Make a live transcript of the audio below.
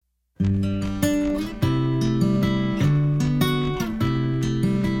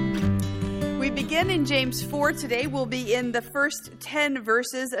begin in James 4 today. We'll be in the first 10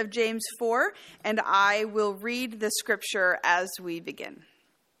 verses of James 4, and I will read the scripture as we begin.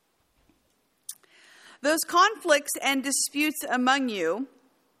 Those conflicts and disputes among you,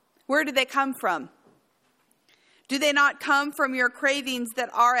 where do they come from? Do they not come from your cravings that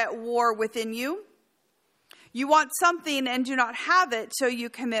are at war within you? You want something and do not have it, so you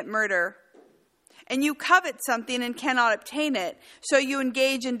commit murder. And you covet something and cannot obtain it, so you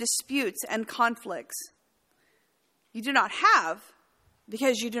engage in disputes and conflicts. You do not have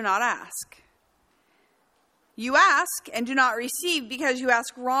because you do not ask. You ask and do not receive because you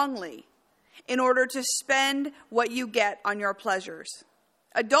ask wrongly, in order to spend what you get on your pleasures.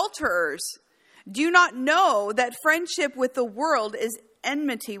 Adulterers, do you not know that friendship with the world is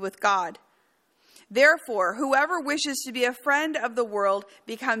enmity with God? Therefore, whoever wishes to be a friend of the world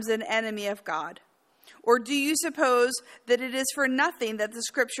becomes an enemy of God. Or do you suppose that it is for nothing that the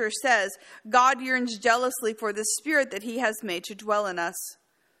scripture says, God yearns jealously for the spirit that he has made to dwell in us?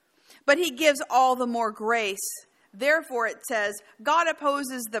 But he gives all the more grace. Therefore it says, God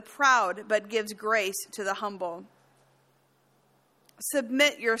opposes the proud, but gives grace to the humble.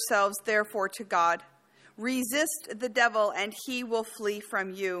 Submit yourselves therefore to God. Resist the devil, and he will flee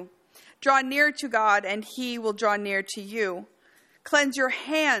from you. Draw near to God, and he will draw near to you. Cleanse your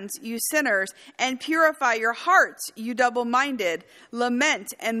hands, you sinners, and purify your hearts, you double-minded.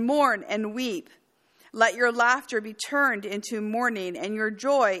 Lament and mourn and weep. Let your laughter be turned into mourning and your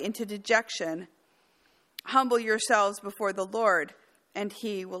joy into dejection. Humble yourselves before the Lord, and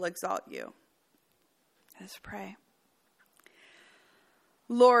he will exalt you. Let's pray.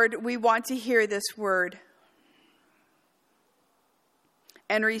 Lord, we want to hear this word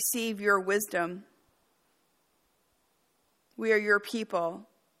and receive your wisdom. We are your people,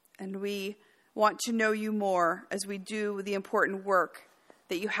 and we want to know you more as we do the important work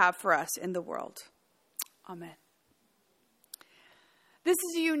that you have for us in the world. Amen. This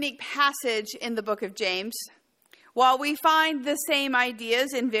is a unique passage in the book of James. While we find the same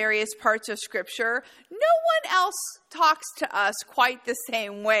ideas in various parts of Scripture, no one else talks to us quite the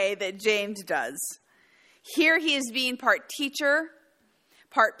same way that James does. Here he is being part teacher,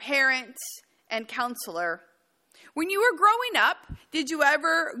 part parent, and counselor. When you were growing up, did you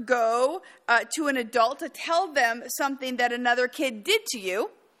ever go to an adult to tell them something that another kid did to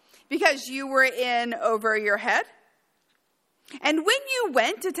you because you were in over your head? And when you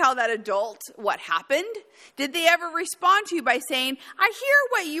went to tell that adult what happened, did they ever respond to you by saying, I hear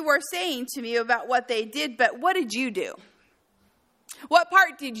what you are saying to me about what they did, but what did you do? What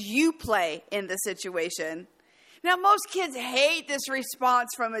part did you play in the situation? Now, most kids hate this response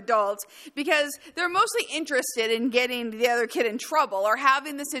from adults because they're mostly interested in getting the other kid in trouble or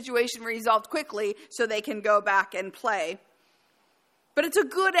having the situation resolved quickly so they can go back and play. But it's a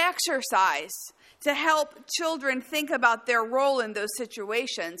good exercise to help children think about their role in those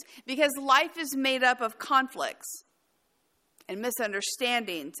situations because life is made up of conflicts and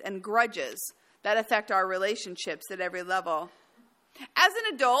misunderstandings and grudges that affect our relationships at every level. As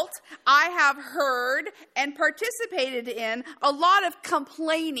an adult, I have heard and participated in a lot of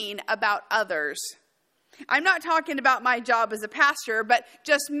complaining about others. I'm not talking about my job as a pastor, but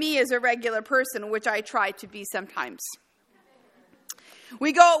just me as a regular person, which I try to be sometimes.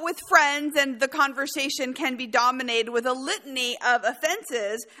 We go out with friends, and the conversation can be dominated with a litany of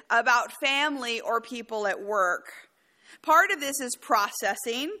offenses about family or people at work. Part of this is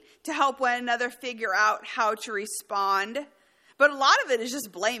processing to help one another figure out how to respond. But a lot of it is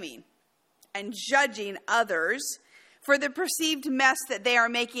just blaming and judging others for the perceived mess that they are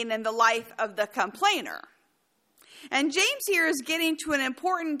making in the life of the complainer. And James here is getting to an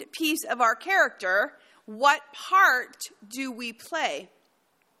important piece of our character. What part do we play?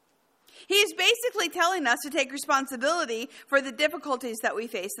 He's basically telling us to take responsibility for the difficulties that we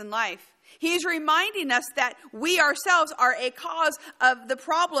face in life. He's reminding us that we ourselves are a cause of the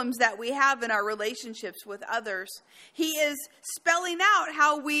problems that we have in our relationships with others. He is spelling out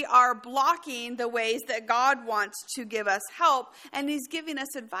how we are blocking the ways that God wants to give us help, and he's giving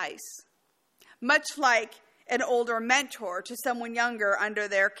us advice. Much like an older mentor to someone younger under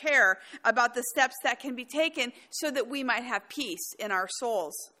their care about the steps that can be taken so that we might have peace in our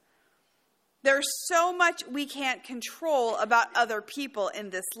souls. There's so much we can't control about other people in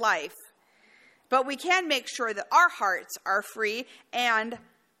this life. But we can make sure that our hearts are free, and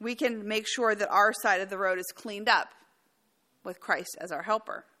we can make sure that our side of the road is cleaned up with Christ as our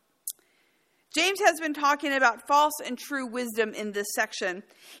helper. James has been talking about false and true wisdom in this section.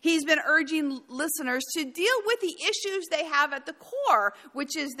 He's been urging listeners to deal with the issues they have at the core,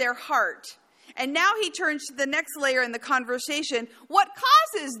 which is their heart. And now he turns to the next layer in the conversation. What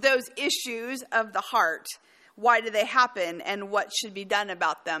causes those issues of the heart? Why do they happen, and what should be done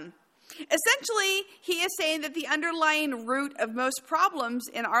about them? Essentially, he is saying that the underlying root of most problems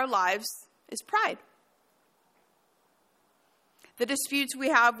in our lives is pride. The disputes we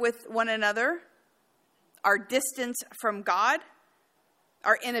have with one another, our distance from God,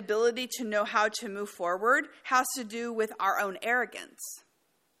 our inability to know how to move forward, has to do with our own arrogance.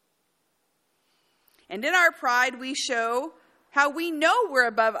 And in our pride, we show how we know we're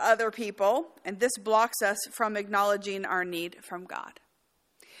above other people, and this blocks us from acknowledging our need from God.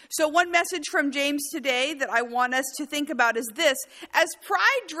 So one message from James today that I want us to think about is this: as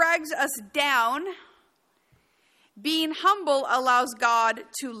pride drags us down, being humble allows God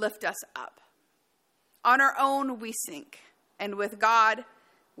to lift us up. On our own, we sink, and with God,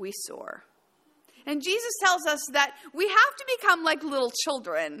 we soar. And Jesus tells us that we have to become like little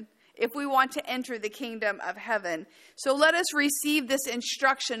children if we want to enter the kingdom of heaven. So let us receive this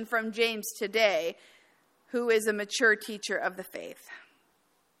instruction from James today, who is a mature teacher of the faith.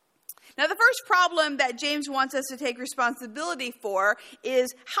 Now, the first problem that James wants us to take responsibility for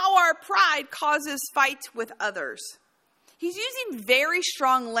is how our pride causes fight with others. He's using very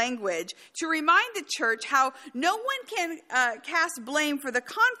strong language to remind the church how no one can cast blame for the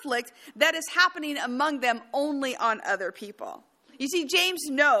conflict that is happening among them only on other people. You see, James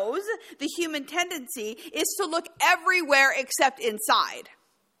knows the human tendency is to look everywhere except inside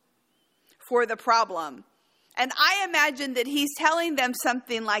for the problem. And I imagine that he's telling them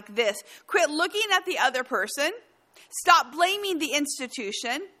something like this: quit looking at the other person, stop blaming the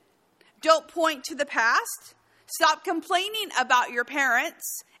institution, don't point to the past, stop complaining about your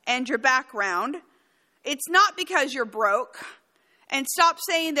parents and your background. It's not because you're broke. And stop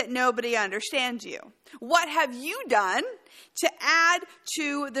saying that nobody understands you. What have you done to add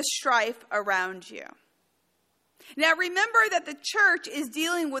to the strife around you? Now remember that the church is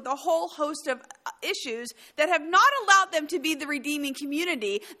dealing with a whole host of issues that have not allowed them to be the redeeming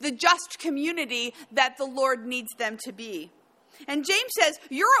community, the just community that the Lord needs them to be. And James says,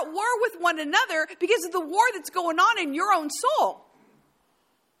 you're at war with one another because of the war that's going on in your own soul.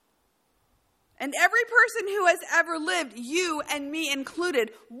 And every person who has ever lived, you and me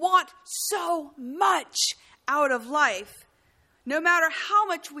included, want so much out of life. No matter how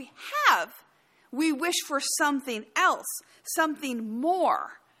much we have, we wish for something else, something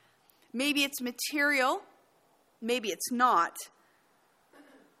more. Maybe it's material, maybe it's not.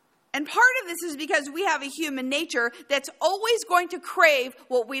 And part of this is because we have a human nature that's always going to crave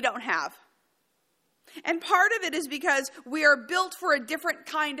what we don't have. And part of it is because we are built for a different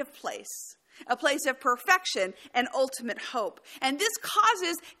kind of place. A place of perfection and ultimate hope. And this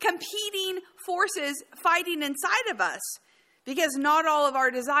causes competing forces fighting inside of us, because not all of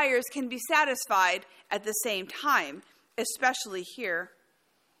our desires can be satisfied at the same time, especially here.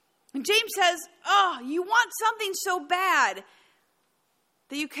 And James says, you want something so bad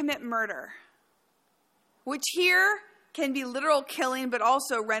that you commit murder, which here can be literal killing, but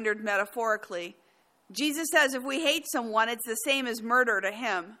also rendered metaphorically. Jesus says if we hate someone, it's the same as murder to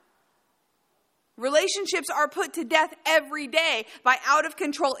him. Relationships are put to death every day by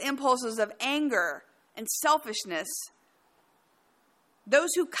out-of-control impulses of anger and selfishness. Those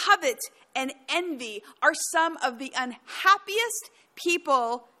who covet and envy are some of the unhappiest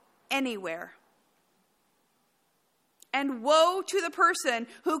people anywhere. And woe to the person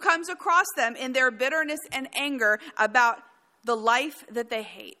who comes across them in their bitterness and anger about the life that they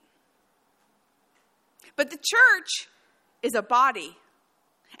hate. But the church is a body.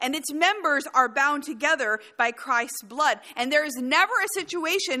 And its members are bound together by Christ's blood. And there is never a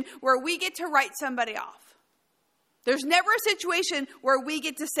situation where we get to write somebody off. There's never a situation where we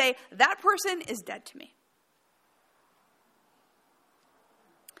get to say, that person is dead to me.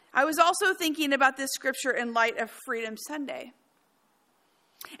 I was also thinking about this scripture in light of Freedom Sunday.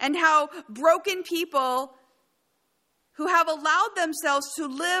 And how broken people who have allowed themselves to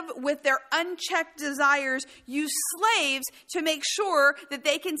live with their unchecked desires use slaves to make sure that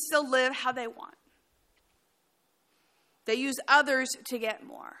they can still live how they want. They use others to get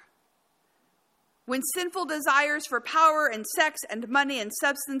more. When sinful desires for power and sex and money and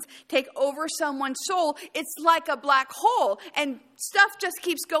substance take over someone's soul, it's like a black hole, and stuff just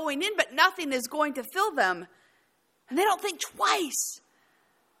keeps going in, but nothing is going to fill them. And they don't think twice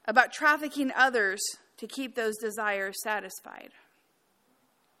about trafficking others to keep those desires satisfied.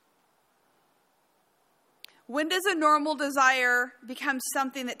 When does a normal desire become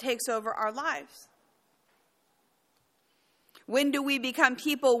something that takes over our lives? When do we become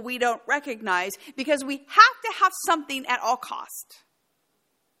people we don't recognize because we have to have something at all cost?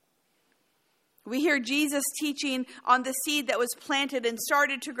 We hear Jesus teaching on the seed that was planted and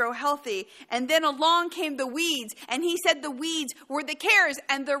started to grow healthy. And then along came the weeds. And he said the weeds were the cares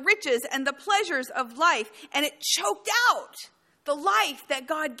and the riches and the pleasures of life. And it choked out the life that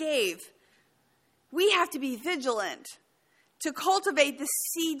God gave. We have to be vigilant to cultivate the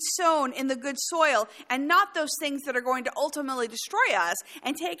seed sown in the good soil and not those things that are going to ultimately destroy us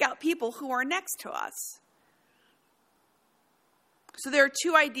and take out people who are next to us. So there are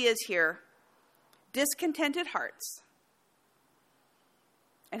two ideas here. Discontented hearts,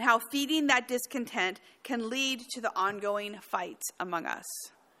 and how feeding that discontent can lead to the ongoing fights among us.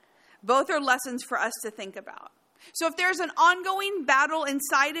 Both are lessons for us to think about. So if there's an ongoing battle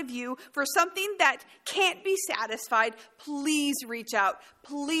inside of you for something that can't be satisfied, please reach out.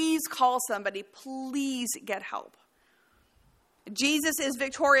 Please call somebody. Please get help. Jesus is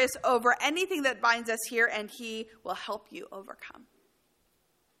victorious over anything that binds us here, and he will help you overcome.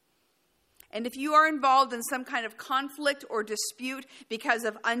 And if you are involved in some kind of conflict or dispute because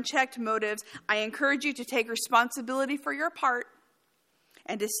of unchecked motives, I encourage you to take responsibility for your part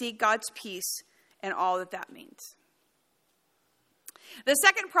and to seek God's peace and all that that means. The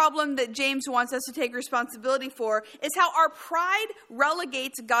second problem that James wants us to take responsibility for is how our pride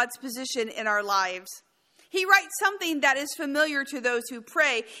relegates God's position in our lives. He writes something that is familiar to those who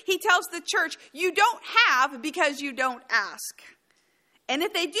pray. He tells the church, you don't have because you don't ask. And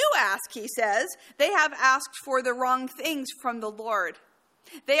if they do ask, he says, they have asked for the wrong things from the Lord.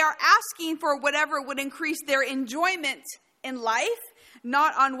 They are asking for whatever would increase their enjoyment in life,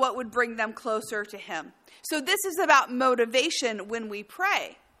 not on what would bring them closer to him. So this is about motivation when we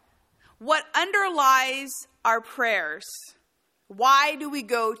pray. What underlies our prayers? Why do we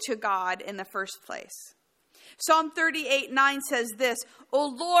go to God in the first place? Psalm 38:9 says this, O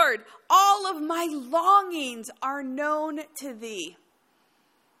Lord, all of my longings are known to thee.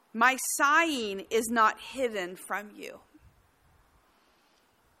 My sighing is not hidden from you.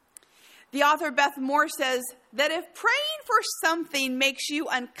 The author Beth Moore says that if praying for something makes you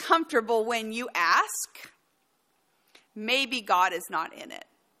uncomfortable when you ask, maybe God is not in it.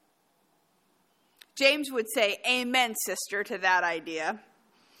 James would say, amen, sister, to that idea.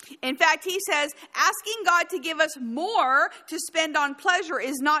 In fact, he says, asking God to give us more to spend on pleasure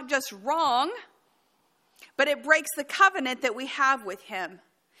is not just wrong, but it breaks the covenant that we have with him.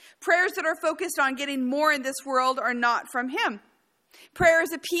 Prayers that are focused on getting more in this world are not from him. Prayer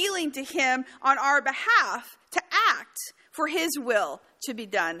is appealing to him on our behalf to act for his will to be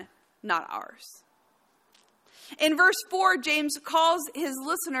done, not ours. In verse 4, James calls his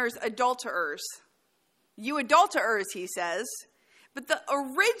listeners adulterers. You adulterers, he says. But the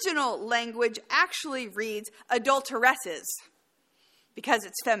original language actually reads adulteresses because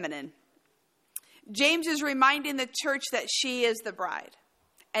it's feminine. James is reminding the church that she is the bride.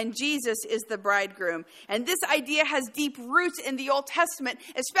 And Jesus is the bridegroom. And this idea has deep roots in the Old Testament,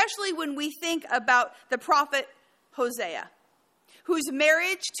 especially when we think about the prophet Hosea, whose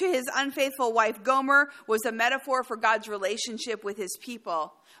marriage to his unfaithful wife Gomer was a metaphor for God's relationship with his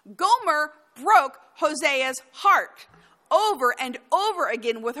people. Gomer broke Hosea's heart over and over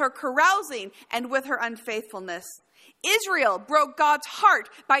again with her carousing and with her unfaithfulness. Israel broke God's heart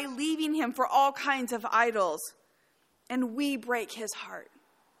by leaving him for all kinds of idols. And we break his heart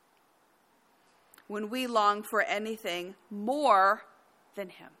when we long for anything more than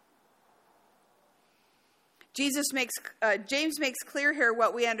him. James makes clear here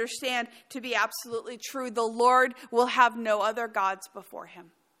what we understand to be absolutely true. The Lord will have no other gods before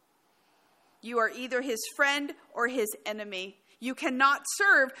him. You are either his friend or his enemy. You cannot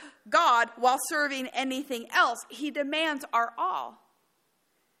serve God while serving anything else. He demands our all.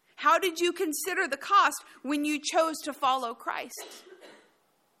 How did you consider the cost when you chose to follow Christ?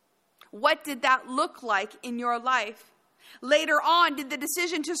 What did that look like in your life? Later on, did the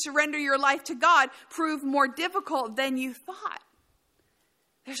decision to surrender your life to God prove more difficult than you thought?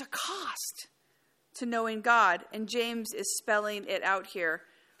 There's a cost to knowing God, and James is spelling it out here.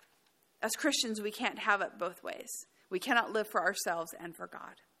 As Christians, we can't have it both ways. We cannot live for ourselves and for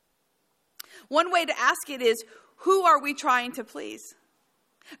God. One way to ask it is, who are we trying to please?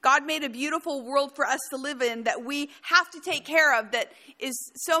 God made a beautiful world for us to live in that we have to take care of, that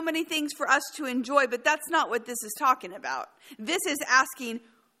is so many things for us to enjoy, but that's not what this is talking about. This is asking,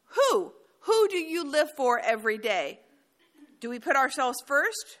 who? Who do you live for every day? Do we put ourselves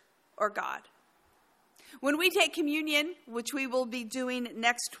first or God? When we take communion, which we will be doing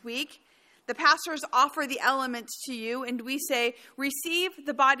next week, the pastors offer the elements to you, and we say, receive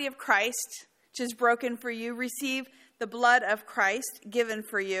the body of Christ, which is broken for you. Receive the blood of Christ given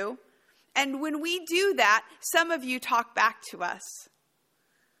for you. And when we do that, some of you talk back to us.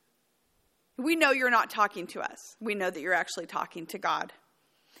 We know you're not talking to us. We know that you're actually talking to God.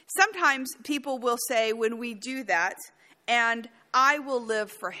 Sometimes people will say when we do that, and I will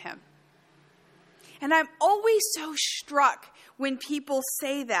live for him. And I'm always so struck when people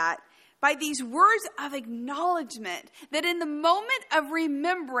say that by these words of acknowledgement, that in the moment of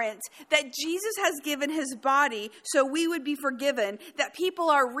remembrance that Jesus has given his body so we would be forgiven, that people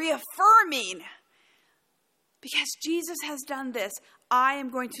are reaffirming, because Jesus has done this, I am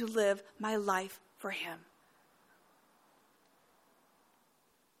going to live my life for him.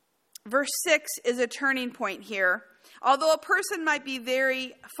 Verse 6 is a turning point here. Although a person might be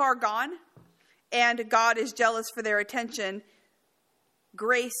very far gone and God is jealous for their attention,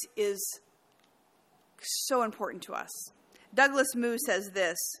 grace is so important to us. Douglas Moo says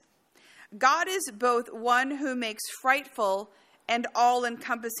this: God is both one who makes frightful and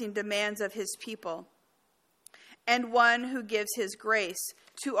all-encompassing demands of his people, and one who gives his grace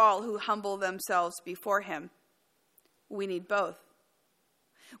to all who humble themselves before him. We need both.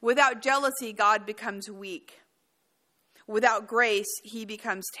 Without jealousy, God becomes weak. Without grace, he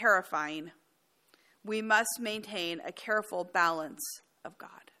becomes terrifying. We must maintain a careful balance of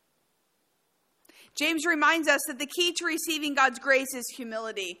God. James reminds us that the key to receiving God's grace is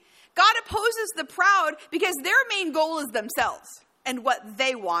humility. God opposes the proud because their main goal is themselves and what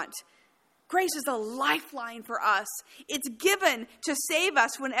they want. Grace is a lifeline for us. It's given to save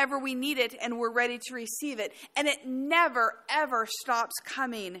us whenever we need it and we're ready to receive it. And it never, ever stops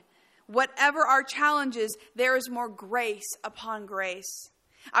coming. Whatever our challenges, there is more grace upon grace.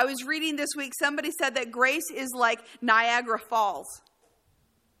 I was reading this week, somebody said that grace is like Niagara Falls.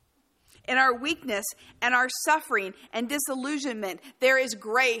 In our weakness and our suffering and disillusionment, there is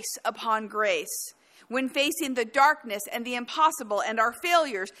grace upon grace. When facing the darkness and the impossible and our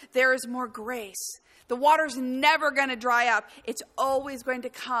failures, there is more grace. The water's never going to dry up. It's always going to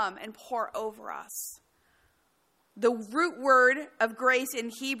come and pour over us. The root word of grace in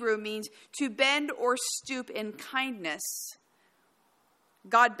Hebrew means to bend or stoop in kindness.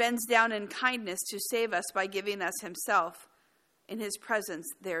 God bends down in kindness to save us by giving us himself. In his presence,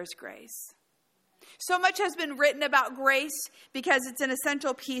 there's grace. So much has been written about grace because it's an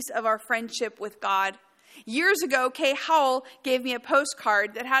essential piece of our friendship with God. Years ago, Kay Howell gave me a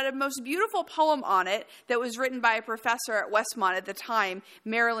postcard that had a most beautiful poem on it that was written by a professor at Westmont at the time,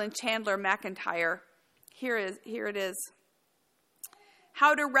 Marilyn Chandler McIntyre. Here it is.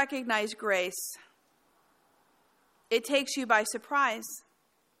 How to recognize grace. It takes you by surprise.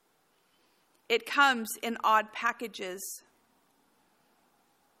 It comes in odd packages.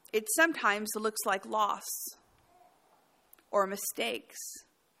 It sometimes looks like loss or mistakes.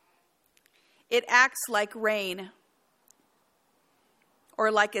 It acts like rain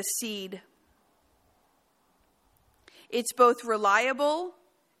or like a seed. It's both reliable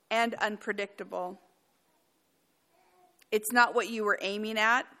and unpredictable. It's not what you were aiming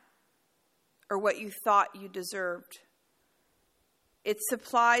at or what you thought you deserved. It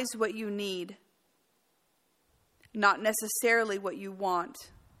supplies what you need, not necessarily what you want.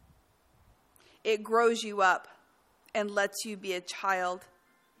 It grows you up and lets you be a child.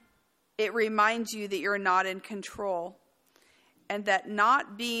 It reminds you that you're not in control, and that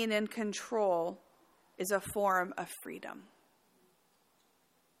not being in control is a form of freedom.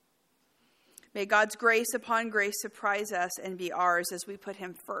 May God's grace upon grace surprise us and be ours as we put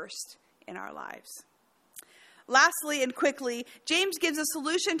him first in our lives. Lastly and quickly, James gives a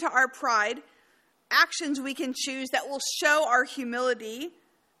solution to our pride, actions we can choose that will show our humility,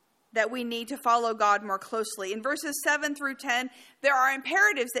 that we need to follow God more closely. In verses 7 through 10, there are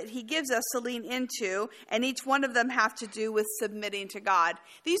imperatives that he gives us to lean into, and each one of them have to do with submitting to God.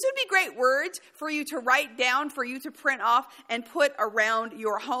 These would be great words for you to write down, for you to print off and put around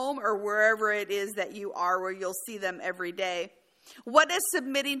your home or wherever it is that you are, where you'll see them every day. What does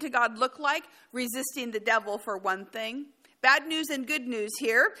submitting to God look like? Resisting the devil, for one thing. Bad news and good news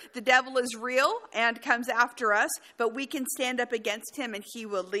here. The devil is real and comes after us, but we can stand up against him and he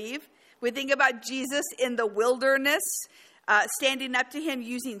will leave. We think about Jesus in the wilderness, standing up to him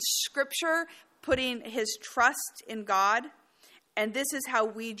using scripture, putting his trust in God. And this is how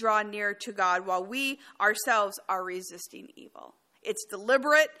we draw near to God while we ourselves are resisting evil. It's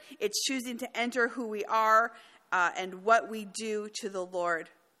deliberate. It's choosing to enter who we are and what we do to the Lord.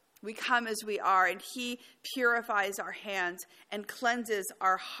 We come as we are, and he purifies our hands and cleanses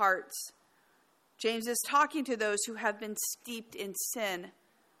our hearts. James is talking to those who have been steeped in sin.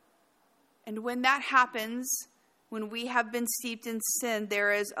 And when that happens, when we have been steeped in sin,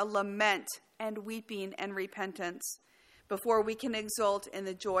 there is a lament and weeping and repentance. Before we can exult in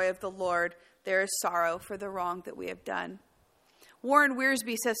the joy of the Lord, there is sorrow for the wrong that we have done. Warren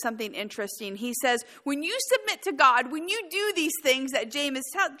Wiersbe says something interesting. He says, when you submit to God, when you do these things that James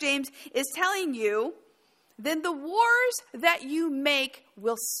is telling you, then the wars that you make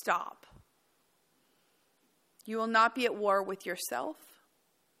will stop. You will not be at war with yourself.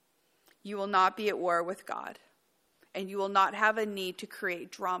 You will not be at war with God. And you will not have a need to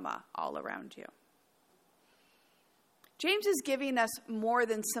create drama all around you. James is giving us more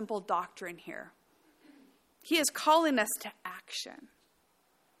than simple doctrine here. He is calling us to action.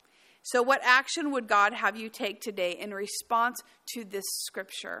 So what action would God have you take today in response to this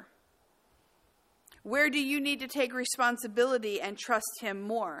scripture? Where do you need to take responsibility and trust him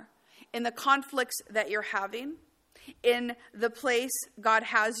more? In the conflicts that you're having? In the place God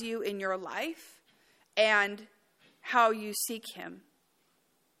has you in your life? And how you seek him?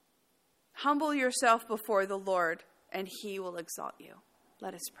 Humble yourself before the Lord, and he will exalt you.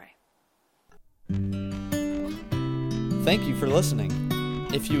 Let us pray. Thank you for listening.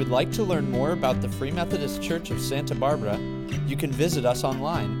 If you would like to learn more about the Free Methodist Church of Santa Barbara, you can visit us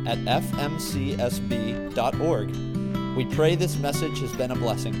online at fmcsb.org. We pray this message has been a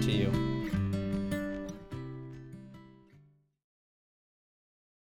blessing to you.